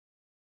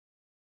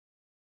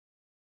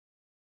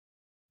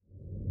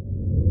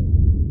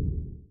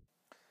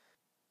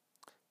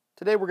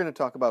Today we're going to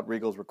talk about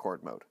RIGOL's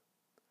record mode.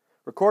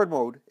 Record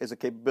mode is a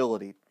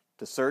capability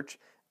to search,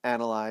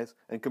 analyze,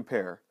 and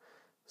compare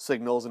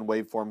signals and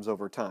waveforms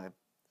over time,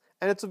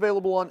 and it's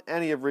available on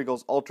any of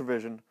RIGOL's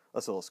UltraVision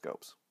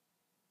oscilloscopes.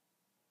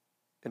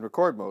 In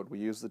record mode, we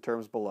use the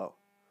terms below.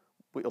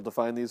 We'll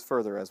define these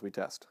further as we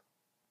test.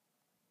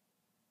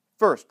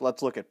 First,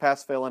 let's look at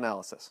pass-fail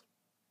analysis.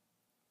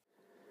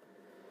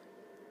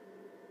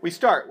 We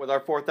start with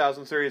our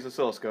 4000 series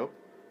oscilloscope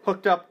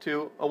hooked up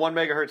to a 1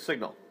 MHz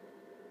signal.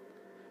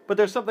 But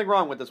there's something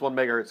wrong with this 1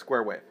 MHz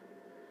square wave.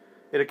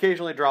 It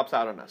occasionally drops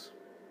out on us.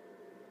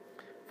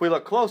 If we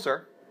look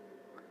closer,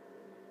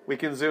 we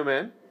can zoom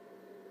in.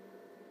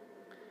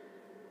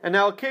 And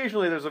now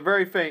occasionally there's a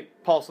very faint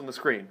pulse on the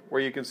screen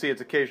where you can see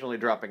it's occasionally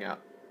dropping out.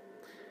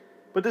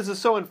 But this is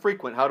so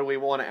infrequent, how do we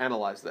want to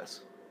analyze this?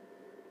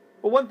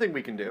 Well, one thing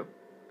we can do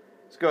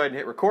is go ahead and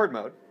hit record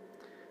mode.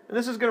 And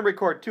this is going to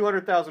record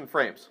 200,000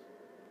 frames.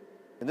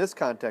 In this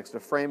context, a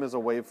frame is a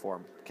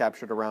waveform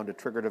captured around a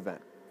triggered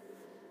event.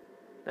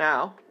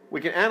 Now,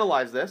 we can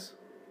analyze this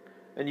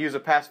and use a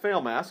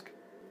pass-fail mask.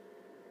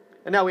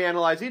 And now we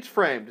analyze each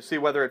frame to see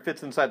whether it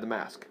fits inside the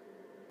mask.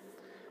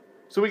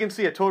 So we can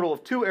see a total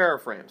of 2 error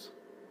frames.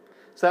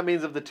 So that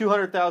means of the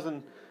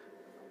 200,000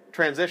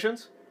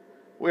 transitions,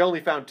 we only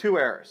found 2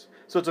 errors.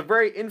 So it's a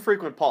very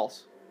infrequent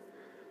pulse.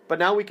 But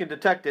now we can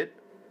detect it,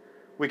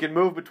 we can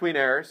move between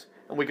errors,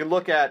 and we can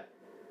look at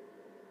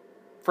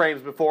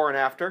frames before and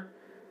after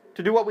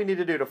to do what we need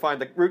to do to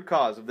find the root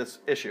cause of this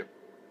issue.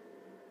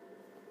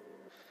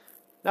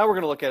 Now we're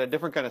going to look at a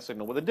different kind of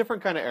signal with a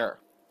different kind of error.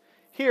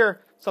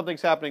 Here,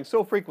 something's happening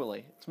so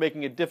frequently, it's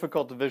making it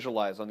difficult to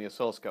visualize on the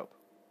oscilloscope.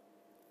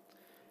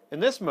 In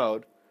this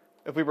mode,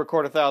 if we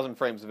record 1,000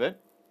 frames of it,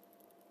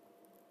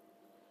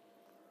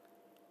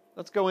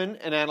 let's go in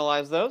and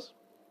analyze those.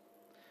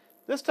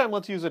 This time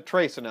let's use a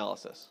trace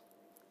analysis.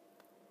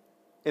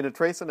 In a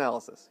trace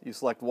analysis, you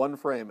select one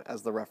frame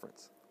as the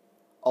reference.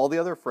 All the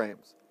other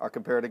frames are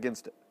compared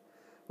against it,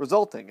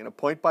 resulting in a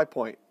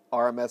point-by-point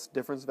RMS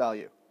difference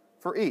value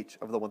for each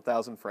of the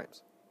 1,000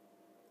 frames.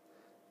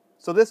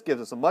 So this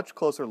gives us a much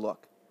closer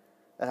look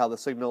at how the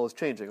signal is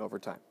changing over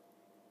time.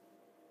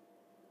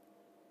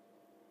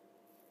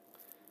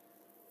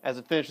 As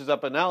it finishes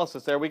up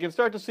analysis there, we can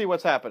start to see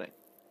what's happening.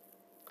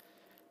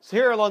 So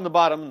here along the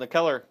bottom in the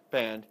color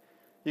band,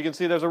 you can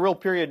see there's a real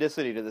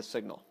periodicity to this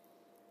signal.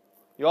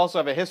 You also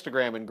have a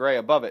histogram in gray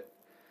above it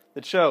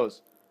that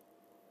shows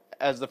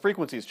as the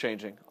frequency is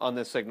changing on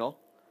this signal,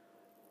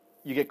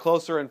 you get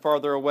closer and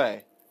farther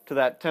away to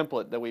that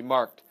template that we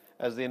marked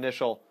as the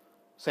initial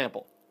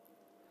sample.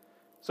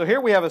 So here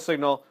we have a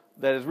signal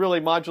that is really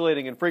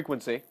modulating in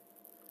frequency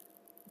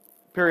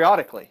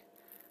periodically.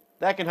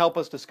 That can help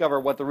us discover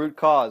what the root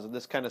cause of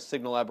this kind of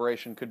signal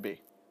aberration could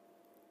be.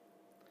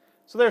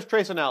 So there's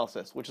trace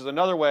analysis, which is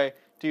another way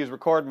to use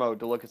record mode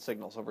to look at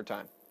signals over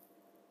time.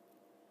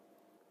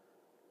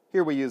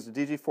 Here we used a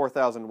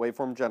DG4000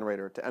 waveform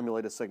generator to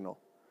emulate a signal,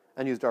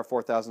 and used our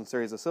 4000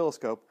 series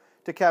oscilloscope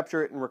to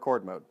capture it in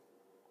record mode.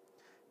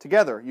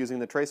 Together, using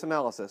the trace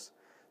analysis,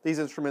 these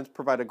instruments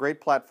provide a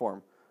great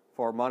platform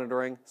for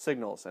monitoring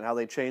signals and how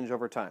they change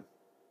over time.